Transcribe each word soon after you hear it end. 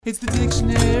It's the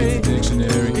dictionary.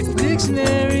 Dictionary. It's the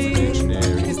dictionary.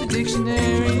 Dictionary. It's the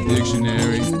dictionary.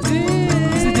 Dictionary. It's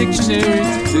the dictionary.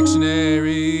 It's the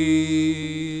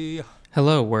dictionary.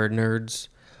 Hello, word nerds.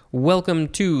 Welcome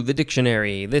to the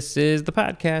dictionary. This is the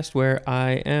podcast where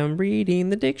I am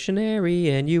reading the dictionary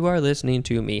and you are listening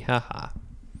to me. Haha.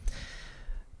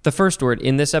 The first word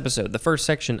in this episode, the first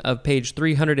section of page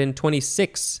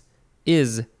 326,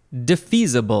 is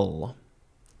defeasible.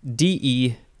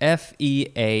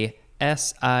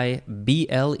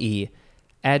 D-E-F-E-A-S-I-B-L-E,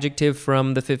 adjective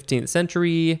from the 15th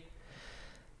century,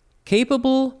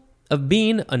 capable of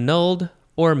being annulled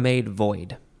or made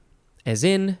void, as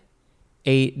in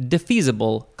a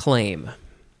defeasible claim.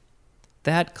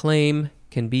 That claim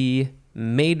can be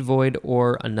made void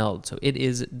or annulled, so it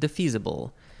is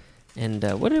defeasible. And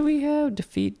what did we have?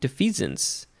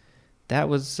 Defeasance. That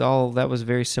was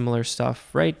very similar stuff,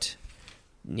 right?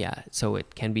 Yeah, so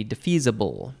it can be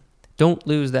defeasible. Don't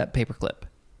lose that paperclip.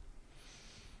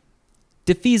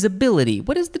 Defeasibility.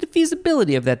 What is the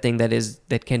defeasibility of that thing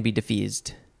that can be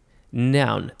defeased?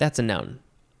 Noun. That's a noun.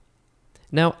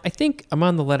 Now, I think I'm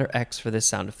on the letter X for this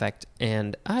sound effect,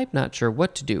 and I'm not sure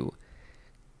what to do.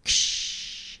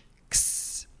 Ksh,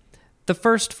 kss. The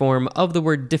first form of the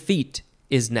word defeat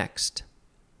is next.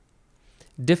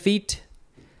 Defeat,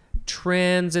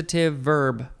 transitive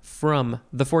verb from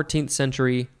the 14th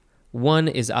century. One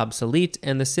is obsolete,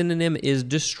 and the synonym is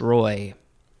destroy.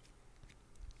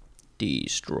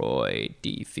 Destroy,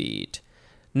 defeat.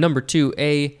 Number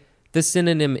 2A, the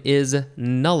synonym is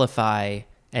nullify,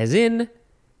 as in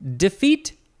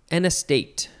defeat an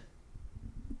estate.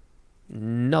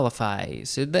 Nullify.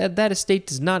 So that estate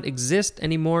does not exist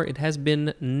anymore. It has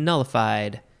been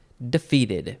nullified,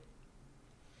 defeated.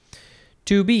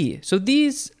 2B. So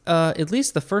these, at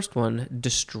least the first one,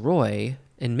 destroy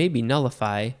and maybe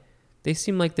nullify, they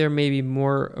seem like they're maybe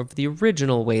more of the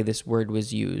original way this word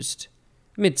was used.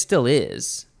 I mean, it still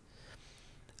is.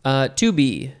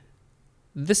 2B.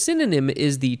 The synonym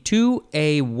is the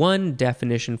 2A1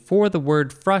 definition for the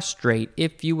word frustrate.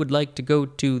 If you would like to go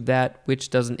to that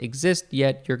which doesn't exist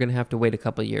yet, you're going to have to wait a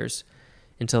couple of years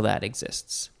until that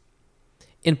exists.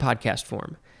 In podcast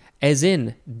form. As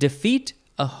in, defeat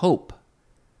a hope.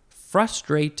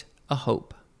 Frustrate a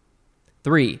hope.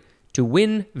 3. To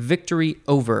win victory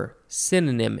over.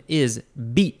 Synonym is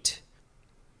beat.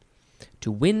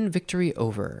 To win victory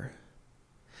over.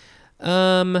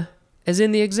 As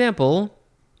in the example,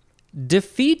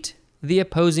 defeat the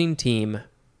opposing team.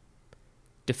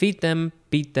 Defeat them,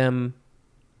 beat them.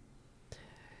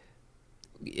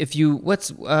 If you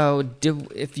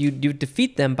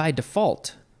defeat them by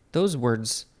default, those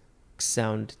words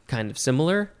sound kind of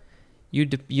similar.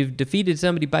 You've defeated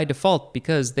somebody by default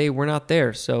because they were not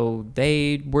there, so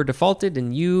they were defaulted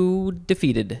and you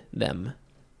defeated them.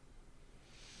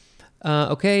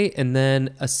 Okay, and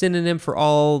then a synonym for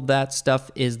all that stuff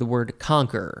is the word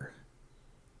conquer.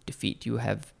 Defeat. You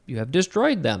have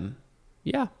destroyed them.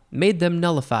 Yeah, made them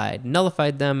nullified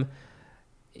them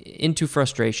into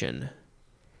frustration.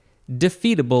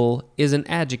 Defeatable is an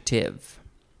adjective.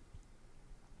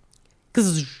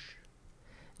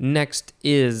 Next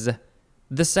is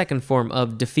the second form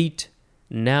of defeat,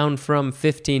 noun from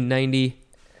 1590.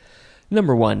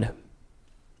 Number 1.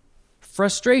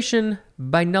 Frustration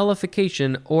by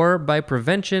nullification or by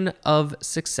prevention of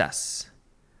success.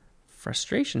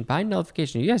 Frustration by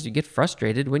nullification. Yes, you get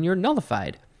frustrated when you're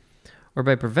nullified. Or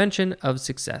by prevention of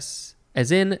success.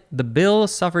 As in, the bill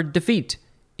suffered defeat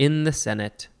in the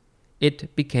Senate.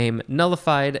 It became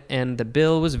nullified and the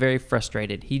bill was very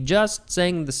frustrated. He just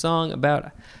sang the song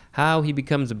about how he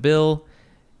becomes a bill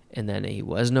and then he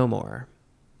was no more.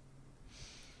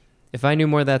 If I knew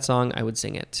more of that song, I would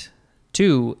sing it.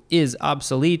 2 is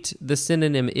obsolete. The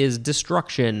synonym is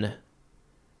destruction.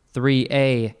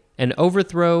 3A, an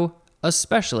overthrow,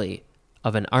 especially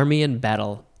of an army in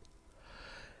battle.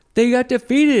 They got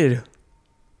defeated.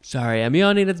 Sorry, I'm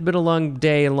yawning. It's been a long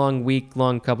day, a long week,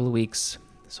 long couple of weeks,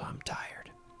 so I'm tired.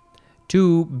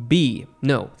 3B.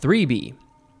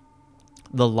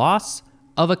 The loss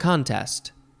of a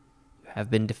contest. You have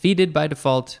been defeated by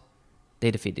default.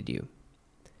 They defeated you.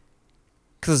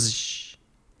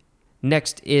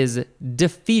 Next is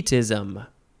defeatism.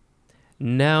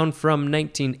 Noun from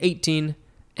 1918.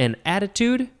 An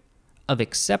attitude of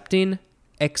accepting,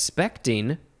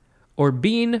 expecting, or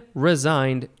being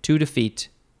resigned to defeat.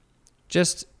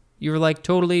 Just, you're like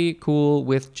totally cool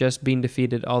with just being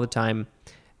defeated all the time.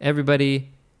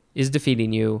 Everybody is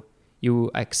defeating you.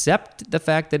 You accept the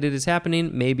fact that it is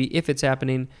happening. Maybe if it's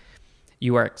happening,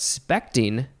 you are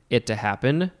expecting it to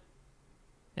happen,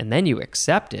 and then you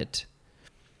accept it.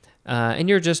 And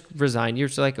you're just resigned. You're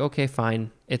just like, okay,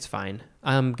 fine. It's fine.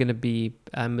 I'm doing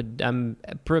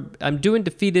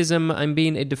defeatism. I'm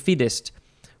being a defeatist,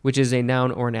 which is a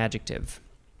noun or an adjective.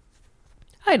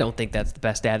 I don't think that's the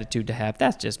best attitude to have.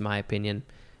 That's just my opinion.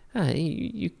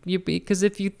 Because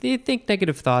if you think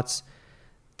negative thoughts,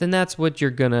 then that's where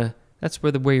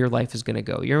your life is gonna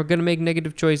go. You're gonna make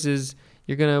negative choices.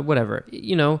 You're gonna whatever.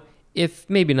 If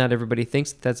maybe not everybody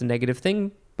thinks that's a negative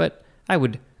thing, but I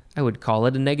would call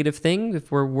it a negative thing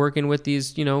if we're working with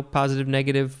these positive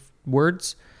negative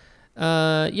words.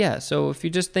 So if you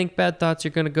just think bad thoughts,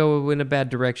 you're gonna go in a bad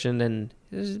direction, and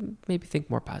maybe think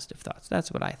more positive thoughts.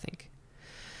 That's what I think.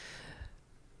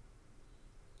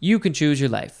 You can choose your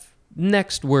life.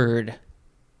 Next word.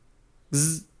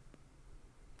 Does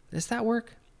that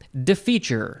work?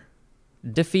 Defeature.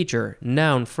 Defeature,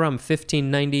 noun from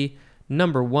 1590.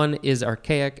 Number 1 is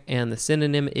archaic, and the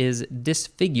synonym is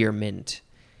disfigurement.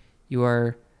 You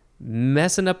are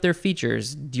messing up their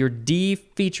features. You're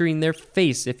defeaturing their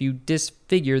face if you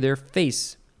disfigure their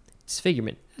face.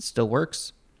 Disfigurement. That still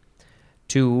works.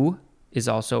 2 is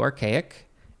also archaic,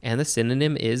 and the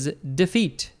synonym is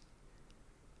defeat.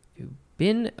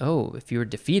 If you're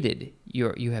defeated,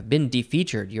 you have been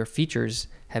defeatured. Your features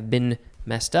have been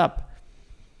messed up.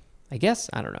 I guess,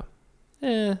 I don't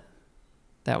know.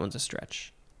 That one's a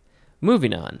stretch.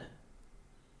 Moving on.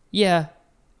 Yeah,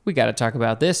 we got to talk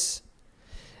about this.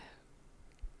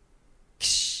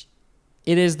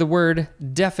 It is the word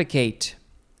defecate,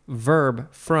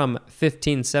 verb from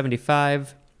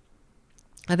 1575.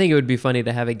 I think it would be funny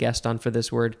to have a guest on for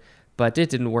this word, but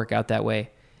it didn't work out that way.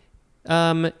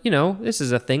 This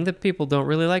is a thing that people don't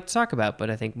really like to talk about, but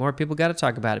I think more people got to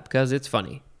talk about it because it's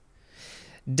funny.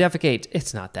 Defecate,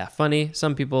 it's not that funny.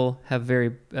 Some people have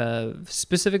very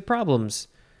specific problems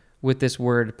with this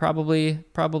word, probably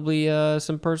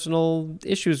some personal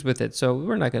issues with it. So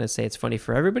we're not going to say it's funny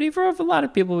for everybody. For a lot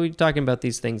of people talking about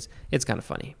these things, it's kind of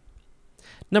funny.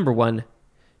 Number 1,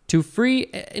 to free,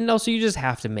 and also you just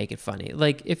have to make it funny.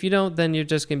 Like if you don't, then you're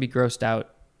just going to be grossed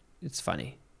out. It's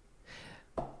funny.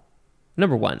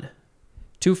 Number 1,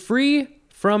 to free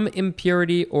from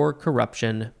impurity or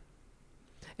corruption.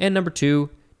 And number 2,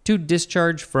 to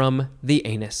discharge from the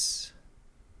anus.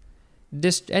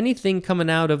 Anything coming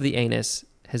out of the anus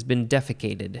has been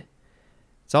defecated.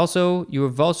 You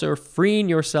have also freeing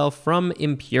yourself from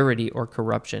impurity or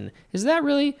corruption. Is that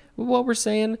really what we're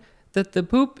saying? That the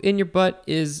poop in your butt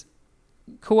is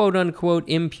quote unquote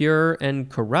impure and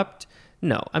corrupt?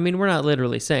 No, I mean, we're not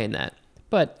literally saying that.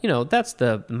 But, that's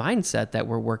the mindset that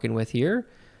we're working with here.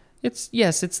 It's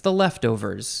the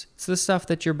leftovers. It's the stuff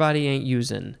that your body ain't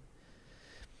using.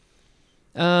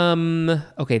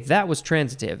 Okay, that was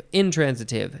transitive.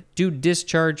 Intransitive, to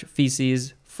discharge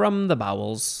feces from the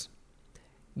bowels.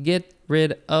 Get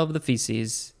rid of the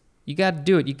feces. You got to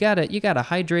do it. You got to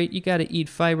hydrate. You got to eat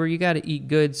fiber. You got to eat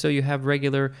good so you have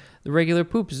the regular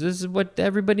poops. This is what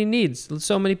everybody needs.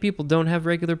 So many people don't have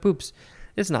regular poops.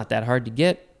 It's not that hard to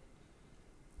get.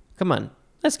 Come on,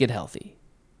 let's get healthy.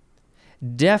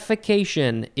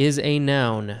 Defecation is a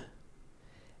noun.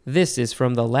 This is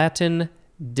from the Latin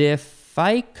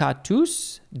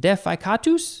deficatus.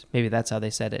 Maybe that's how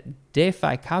they said it.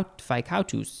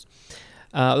 Deficatus.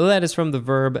 That is from the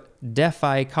verb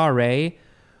deficare,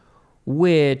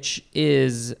 which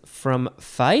is from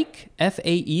fike,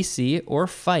 F-A-E-C, or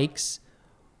fikes,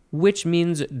 which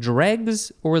means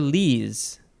dregs or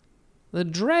lees. The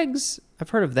dregs, I've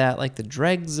heard of that, like the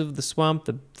dregs of the swamp,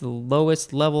 the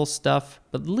lowest level stuff.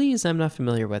 But lees, I'm not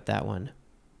familiar with that one.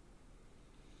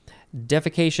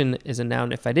 Defecation is a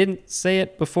noun. If I didn't say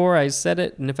it before, I said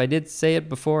it. And if I did say it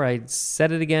before, I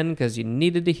said it again because you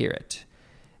needed to hear it.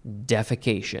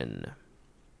 Defecation.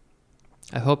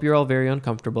 I hope you're all very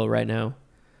uncomfortable right now.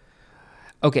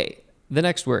 Okay, the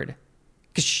next word.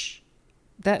 Ksh.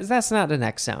 That's not an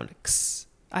X sound. Kss.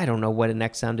 I don't know what an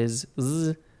X sound is.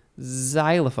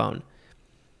 Xylophone.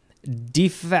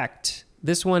 Defect.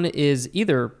 This one is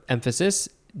either emphasis,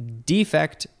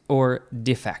 defect, or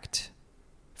defect.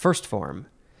 First form.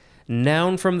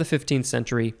 Noun from the 15th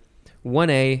century.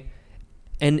 1A.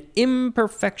 An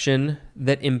imperfection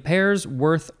that impairs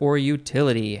worth or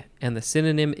utility. And the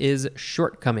synonym is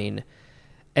shortcoming.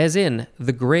 As in,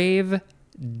 the grave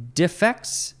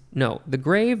defects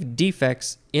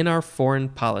in our foreign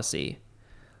policy.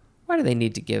 Why do they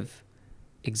need to give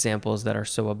examples that are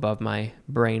so above my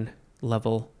brain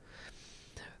level?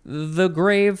 The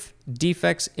grave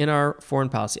defects in our foreign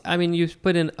policy. I mean, you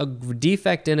put in a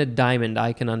defect in a diamond,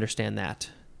 I can understand that.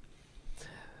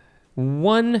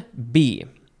 1B,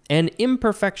 an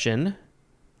imperfection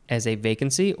as a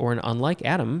vacancy or an unlike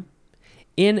atom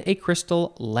in a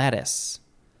crystal lattice.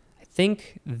 I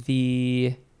think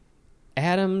the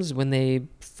atoms, when they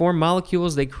form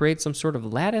molecules, they create some sort of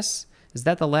lattice. Is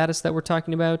that the lattice that we're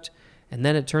talking about? And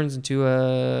then it turns into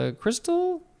a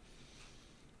crystal?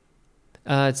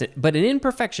 But an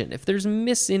imperfection. If there's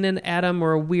missing an atom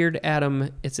or a weird atom,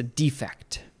 it's a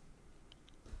defect.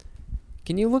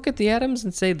 Can you look at the atoms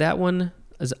and say that one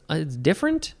is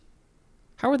different?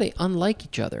 How are they unlike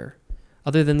each other,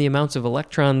 other than the amounts of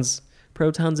electrons,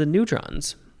 protons, and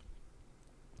neutrons?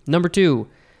 Number 2,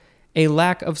 a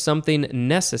lack of something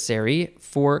necessary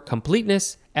for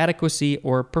completeness, adequacy,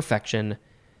 or perfection.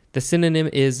 The synonym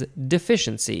is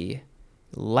deficiency,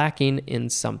 lacking in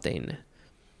something.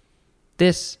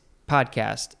 This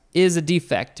podcast is a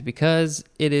defect because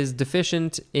it is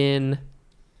deficient in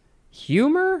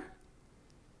humor,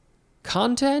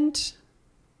 content,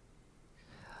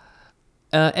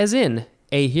 as in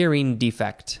a hearing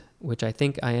defect, which I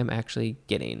think I am actually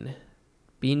getting.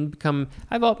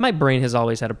 My brain has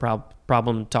always had a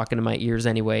problem talking to my ears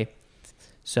anyway.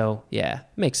 So, yeah,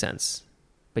 makes sense.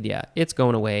 But yeah, it's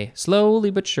going away slowly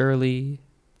but surely.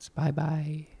 It's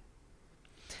bye-bye.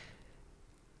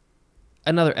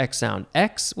 Another X sound.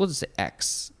 X, we'll just say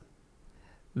X.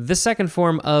 The second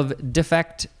form of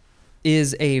defect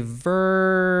is a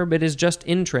verb. It is just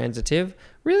intransitive.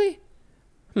 Really?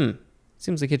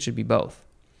 Seems like it should be both.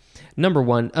 Number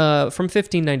 1, from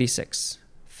 1596.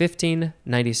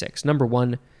 1596. Number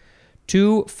 1,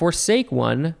 to forsake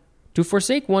one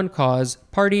cause,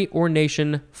 party, or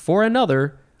nation for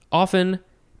another, often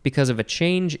because of a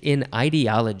change in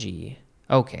ideology.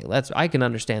 Okay, I can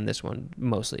understand this one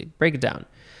mostly. Break it down.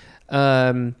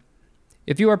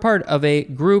 If you are part of a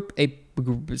group,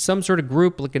 some sort of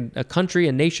group, like a country,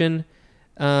 a nation,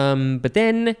 but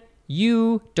then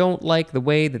you don't like the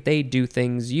way that they do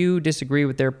things, you disagree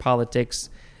with their politics,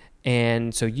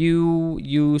 and so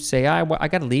you say, I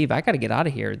got to leave, I got to get out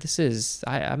of here.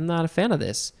 I'm not a fan of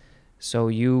this. So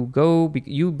you go,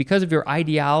 because of your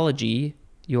ideology,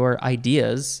 your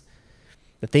ideas,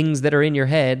 the things that are in your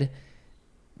head,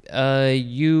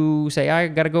 you say, I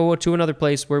got to go to another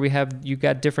place where you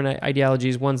got different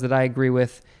ideologies, ones that I agree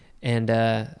with, and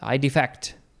I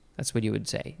defect. That's what you would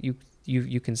say.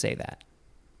 You can say that.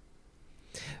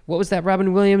 What was that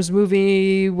Robin Williams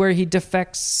movie where he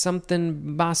defects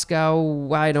something, Moscow?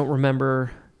 I don't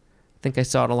remember. I think I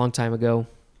saw it a long time ago.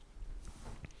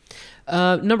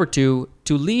 Number 2,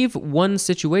 to leave one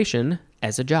situation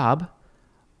as a job,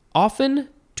 often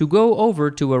to go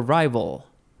over to a rival.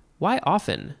 Why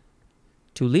often?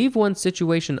 To leave one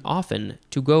situation often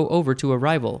to go over to a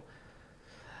rival.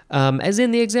 As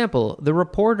in the example, the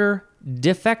reporter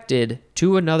defected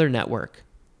to another network.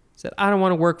 Said, I don't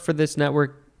want to work for this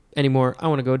network anymore. I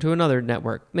want to go to another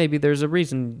network. Maybe there's a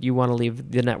reason you want to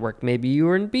leave the network. Maybe you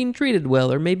weren't being treated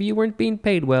well, or maybe you weren't being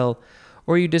paid well,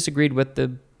 or you disagreed with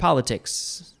the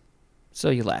politics, so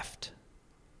you left.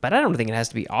 But I don't think it has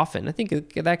to be often. I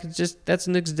think that's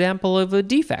an example of a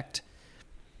defect.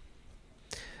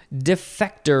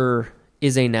 Defector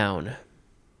is a noun.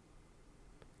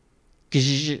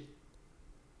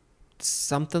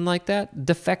 Something like that.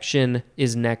 Defection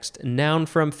is next. Noun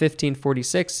from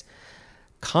 1546.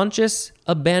 Conscious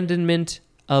abandonment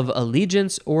of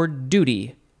allegiance or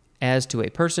duty as to a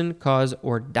person, cause,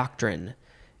 or doctrine.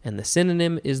 And the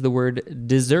synonym is the word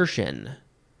desertion.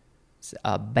 It's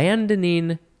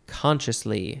abandoning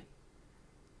consciously.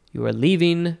 You are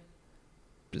leaving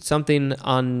something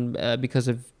on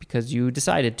because you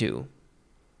decided to.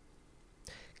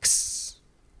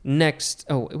 Next,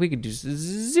 we could do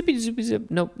zippy, zippy,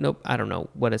 zip. Nope. I don't know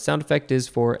what a sound effect is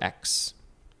for X.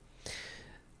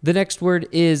 The next word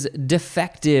is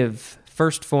defective.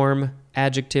 First form,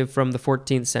 adjective from the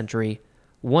 14th century.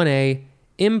 1A,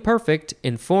 imperfect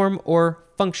in form or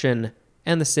function.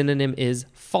 And the synonym is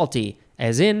faulty,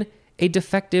 as in a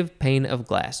defective pane of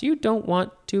glass. You don't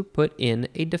want to put in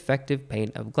a defective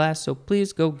pane of glass, so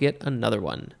please go get another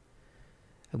one.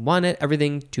 I want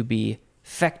everything to be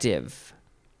effective.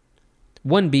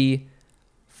 1B,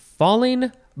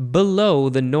 falling below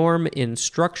the norm in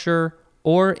structure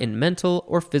or in mental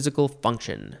or physical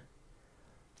function.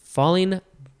 Falling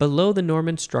below the norm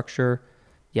in structure,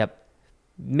 yep,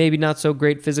 maybe not so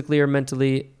great physically or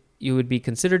mentally, you would be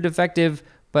considered defective,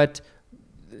 but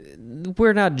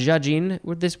we're not judging.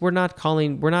 We're not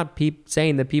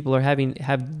saying that people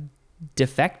have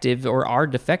defective or are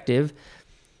defective.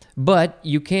 But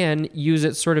you can use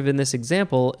it sort of in this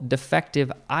example,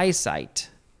 defective eyesight.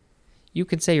 You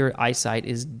could say your eyesight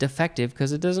is defective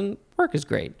because it doesn't work as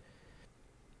great.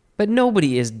 But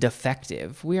nobody is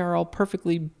defective. We are all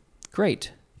perfectly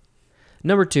great.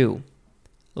 Number 2,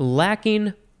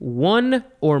 lacking one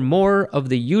or more of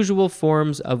the usual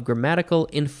forms of grammatical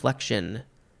inflection.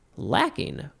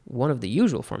 lacking one of the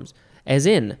usual forms, as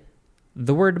in,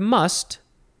 the word must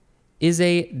is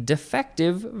a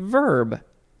defective verb.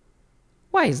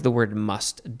 Why is the word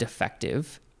must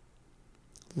defective?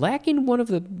 Lacking one of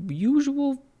the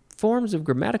usual forms of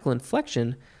grammatical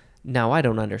inflection? Now, I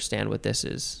don't understand what this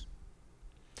is.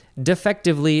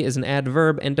 Defectively is an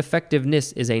adverb, and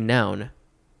defectiveness is a noun.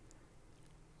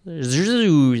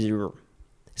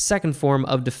 Second form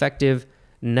of defective,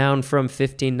 noun from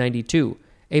 1592.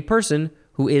 A person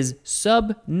who is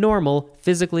subnormal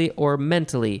physically or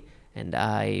mentally. And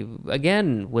I,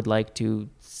 again, would like to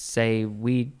say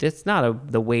that's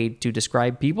not the way to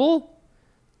describe people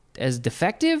as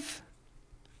defective.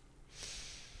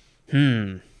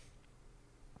 Next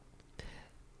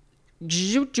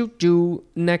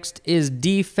is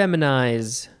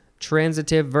defeminize,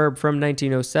 transitive verb from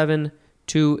 1907,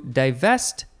 to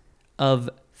divest of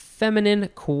feminine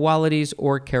qualities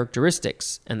or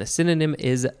characteristics, and the synonym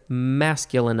is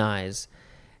masculinize.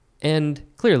 And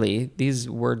clearly, these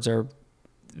words are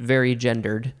very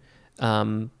gendered.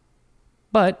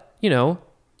 But,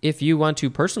 if you want to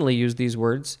personally use these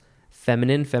words,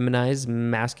 feminine, feminize,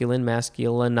 masculine,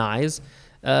 masculinize,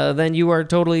 then you are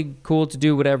totally cool to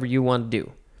do whatever you want to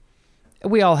do.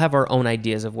 We all have our own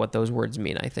ideas of what those words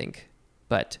mean, I think.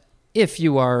 But if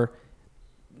you are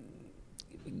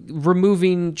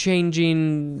removing,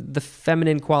 changing the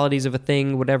feminine qualities of a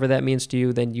thing, whatever that means to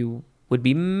you, then you would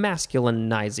be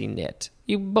masculinizing it.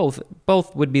 You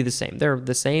both would be the same. They're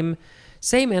the same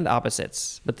and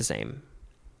opposites, but the same.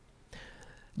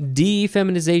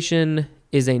 Defeminization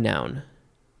is a noun.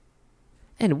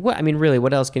 And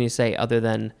what else can you say other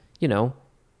than,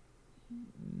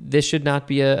 this should not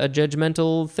be a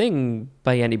judgmental thing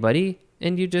by anybody,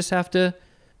 and you just have to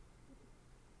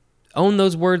own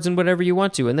those words in whatever you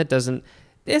want to, and that doesn't.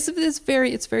 It's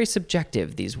very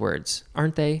subjective. These words,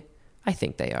 aren't they? I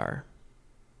think they are.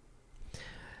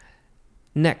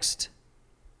 Next,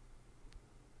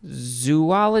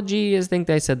 zoology. I think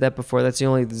I said that before. That's the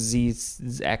only Z,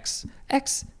 X.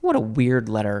 X, what a weird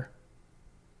letter.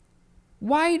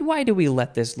 Why do we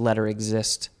let this letter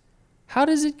exist? How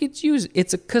does it get used?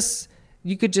 It's a cus.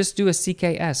 You could just do a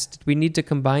CKS. Did we need to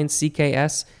combine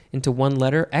CKS into one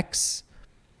letter, X?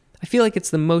 I feel like it's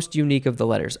the most unique of the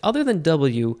letters, other than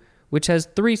W, which has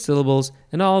 3 syllables,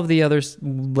 and all of the other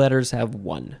letters have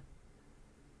 1.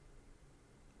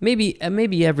 Maybe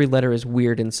every letter is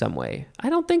weird in some way.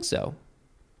 I don't think so.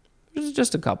 There's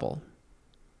just a couple.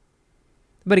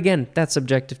 But again, that's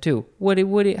subjective too.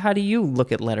 How do you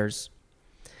look at letters?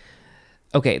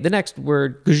 Okay, the next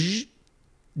word,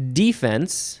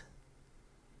 defense.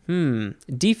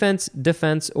 Defense,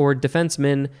 defense, or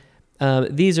defenseman.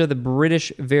 These are the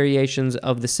British variations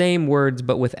of the same words,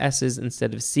 but with S's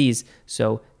instead of C's.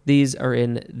 So these are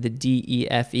in the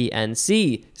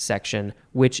DEFENC section,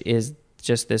 which is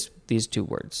just these 2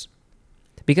 words.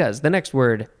 Because the next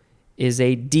word is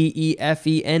a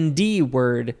DEFEND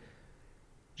word.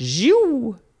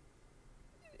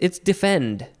 It's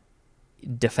defend.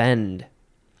 Defend.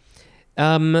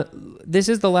 This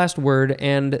is the last word,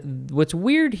 and what's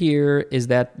weird here is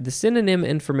that the synonym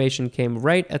information came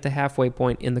right at the halfway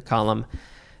point in the column,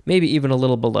 maybe even a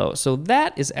little below. So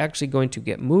that is actually going to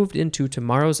get moved into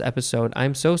tomorrow's episode.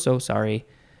 I'm so sorry,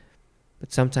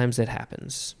 but sometimes it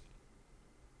happens.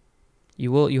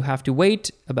 You have to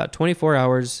wait about 24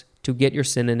 hours to get your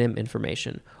synonym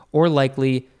information, or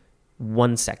likely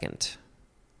 1 second.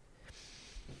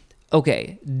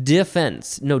 Okay,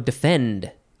 defend.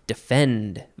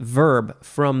 Defend, verb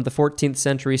from the 14th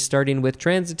century, starting with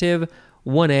transitive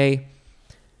 1A,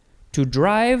 to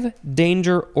drive,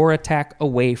 danger, or attack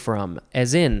away from,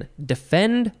 as in,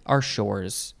 defend our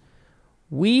shores.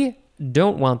 We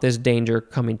don't want this danger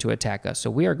coming to attack us,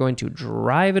 so we are going to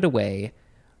drive it away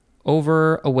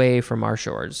from our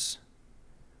shores,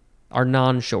 our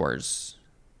non-shores.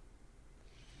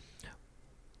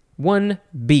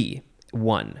 1B,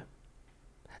 1.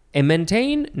 And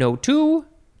maintain,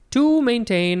 to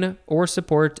maintain or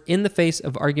support in the face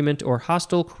of argument or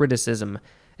hostile criticism,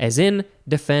 as in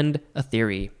defend a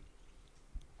theory.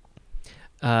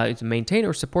 It's maintain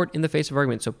or support in the face of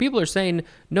argument. So people are saying,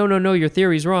 no, your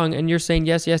theory's wrong, and you're saying,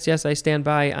 yes, I stand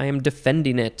by, I am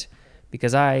defending it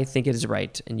because I think it is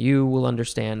right, and you will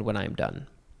understand when I'm done.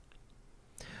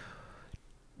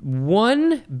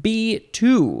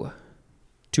 1B2,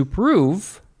 to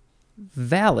prove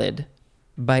valid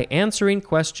by answering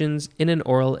questions in an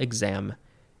oral exam.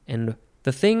 And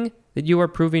the thing that you are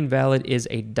proving valid is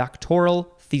a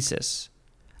doctoral thesis.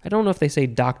 I don't know if they say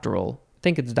doctoral. I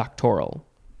think it's doctoral.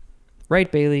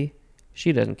 Right, Bailey?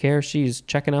 She doesn't care. She's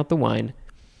checking out the wine.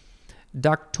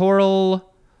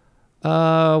 Doctoral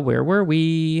Where were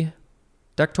we?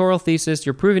 Doctoral thesis,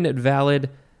 you're proving it valid,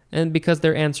 and because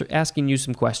they're asking you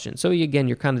some questions. So again,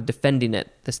 you're kind of defending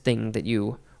it, this thing that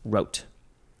you wrote.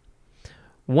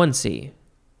 1C,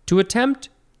 to attempt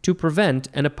to prevent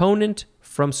an opponent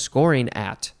from scoring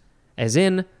at, as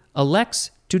in,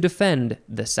 elects to defend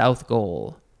the south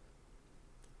goal.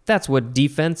 That's what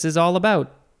defense is all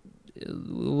about. At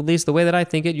least the way that I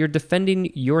think it, you're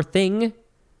defending your thing.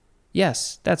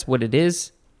 Yes, that's what it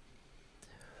is.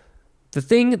 The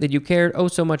thing that you cared oh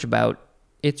so much about,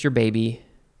 it's your baby.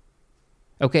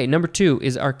 Okay, number 2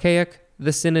 is archaic.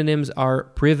 The synonyms are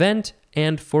prevent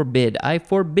and forbid. I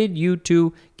forbid you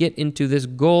to get into this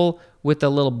goal with a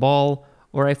little ball,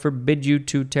 or I forbid you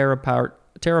to tear apart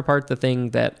the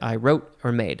thing that I wrote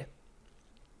or made.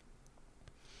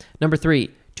 Number 3,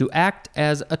 to act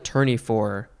as attorney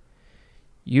for.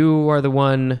 You are the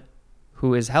one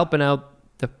who is helping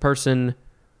out the person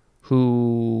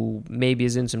who maybe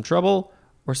is in some trouble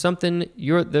or something.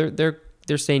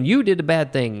 They're saying you did a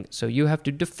bad thing, so you have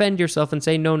to defend yourself and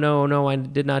say, no, I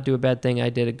did not do a bad thing, I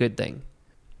did a good thing.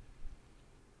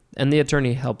 And the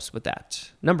attorney helps with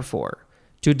that. Number 4,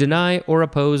 to deny or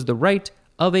oppose the right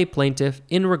of a plaintiff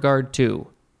in regard to.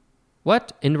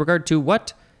 What? In regard to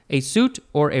what? A suit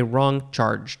or a wrong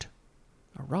charged.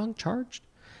 A wrong charged?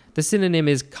 The synonym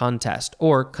is contest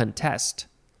or contest.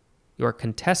 You are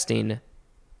contesting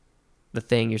the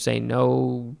thing. You're saying,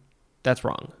 no, that's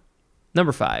wrong.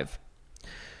 Number 5,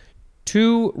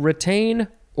 to retain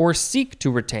or seek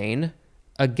to retain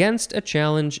against a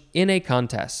challenge in a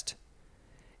contest.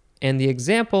 And the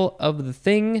example of the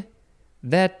thing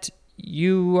that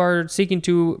you are seeking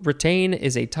to retain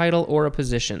is a title or a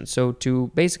position. So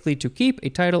to keep a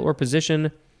title or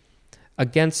position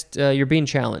against you're being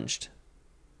challenged.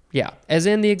 Yeah, as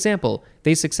in the example,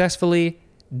 they successfully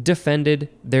defended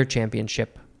their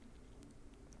championship.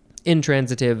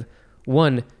 Intransitive,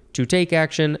 1, to take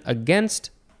action against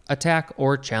attack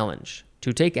or challenge.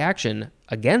 To take action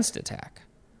against attack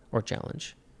or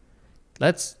challenge.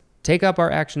 Let's take up our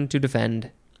action to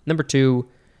defend. Number 2,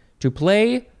 to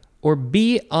play or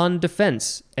be on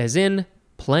defense, as in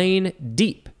playing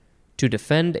deep to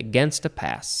defend against a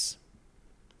pass.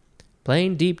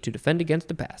 Playing deep to defend against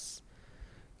a pass.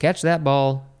 Catch that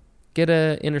ball, get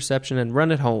an interception, and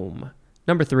run it home.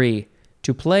 Number 3,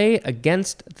 to play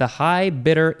against the high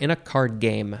bidder in a card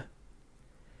game.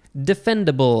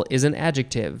 Defendable is an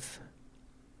adjective.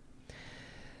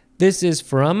 This is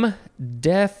from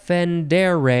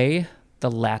defendere,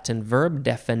 the Latin verb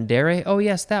defendere. Oh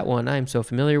yes, that one. I'm so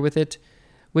familiar with it.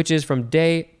 Which is from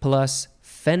de plus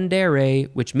fendere,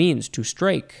 which means to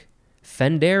strike.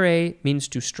 Fendere means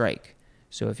to strike.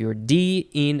 So if you're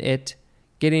D-ing it,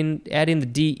 adding the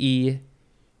DE,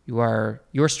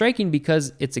 you're striking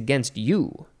because it's against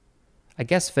you. I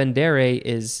guess fendere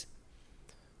is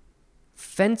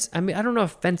fence. I mean, I don't know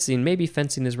if fencing, maybe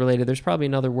fencing is related. There's probably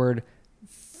another word.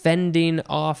 Fending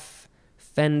off,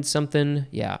 fend something.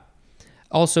 Yeah.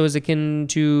 Also is akin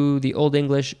to the Old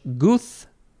English guth,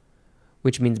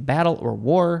 which means battle or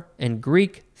war, and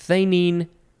Greek theinin,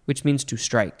 which means to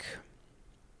strike.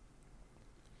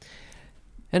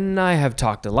 And I have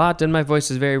talked a lot, and my voice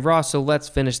is very raw, so let's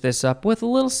finish this up with a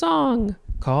little song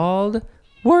called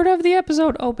Word of the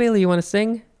Episode. Oh, Bailey, you want to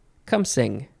sing? Come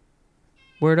sing.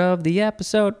 Word of the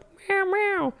episode. Meow,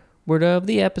 meow. Word of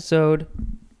the episode.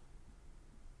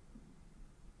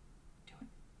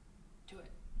 Do it.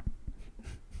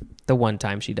 The one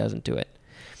time she doesn't do it.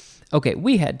 Okay,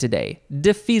 we had today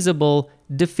defeasible,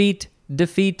 defeat,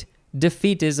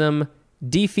 defeatism,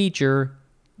 defeature,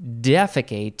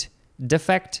 defecate,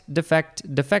 defect,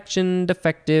 defection,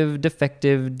 defective,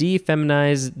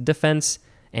 defeminize, defense,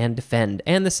 and defend.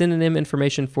 And the synonym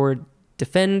information for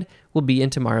defend will be in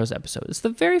tomorrow's episode. It's the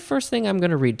very first thing I'm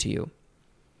going to read to you.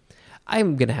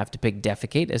 I'm going to have to pick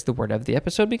defecate as the word of the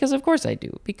episode because of course I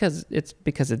do, because it's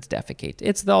defecate.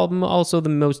 It's also the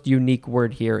most unique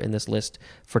word here in this list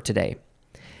for today.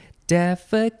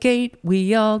 Defecate,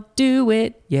 we all do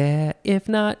it. Yeah, if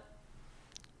not,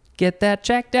 get that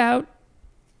checked out.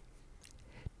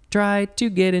 Try to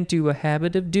get into a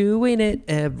habit of doing it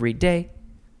every day.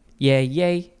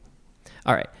 Yay.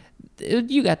 All right,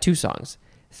 you got 2 songs.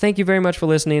 Thank you very much for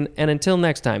listening, and until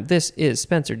next time, this is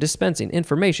Spencer dispensing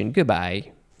information.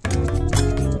 Goodbye.